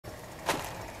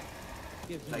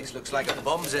Place looks like a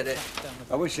bomb's in it.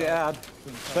 I wish it had.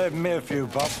 Saved me a few,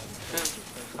 Bob.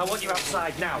 I want you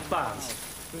outside now, Barnes.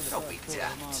 Don't be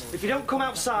daft. If you don't come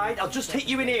outside, I'll just hit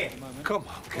you in here. Come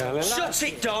on, Curly. Shut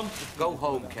it, Don! Go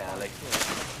home, Curly.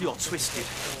 You're twisted.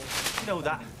 You know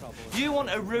that. You want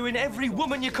to ruin every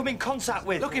woman you come in contact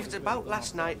with. Look, if it's about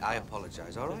last night, I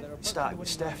apologise, all right? It started with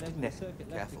Steph, didn't it?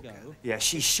 Careful, Curly. Yeah,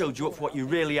 she showed you up for what you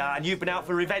really are, and you've been out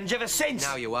for revenge ever since.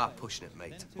 Now you are pushing it,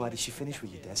 mate. Why did she finish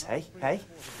with you, Des, hey? Hey?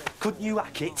 Couldn't you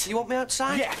hack it? You want me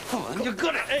outside? Yeah, come on, you're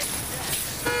good at it.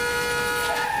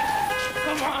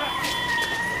 Come on.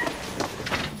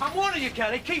 I'm warning you,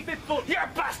 Kelly. Keep it put. You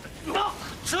bastard. Look,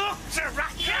 talk to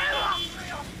Raquel.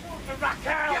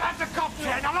 Raquel. Get out the cops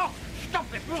here. Now look.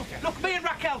 Stop it, Brooke. Look, me and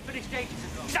Raquel finished ages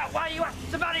ago. Is that why you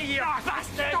asked to marry you,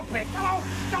 bastard? Stop it. Hello.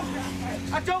 Stop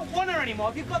it. I don't want her anymore.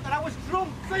 Have you got that? I was drunk.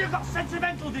 So you got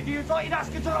sentimental, did you? You thought you'd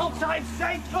ask her to old time's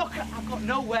sake? Look, I got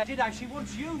nowhere, did I? She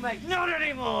wants you, mate. Not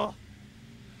anymore.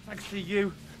 Thanks to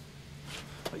you.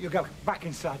 But you go back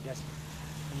inside, Des.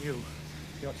 And you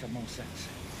ought to have more sense.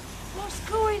 What's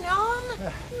going on?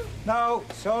 No,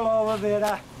 it's all over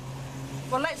there.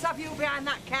 Well, let's have you behind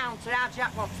that counter. Our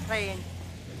Jack wants paying.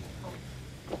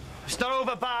 It's not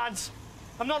over, Barnes.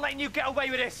 I'm not letting you get away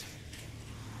with this.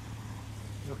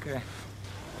 Okay.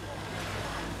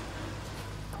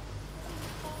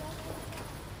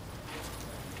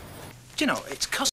 Do you know, it's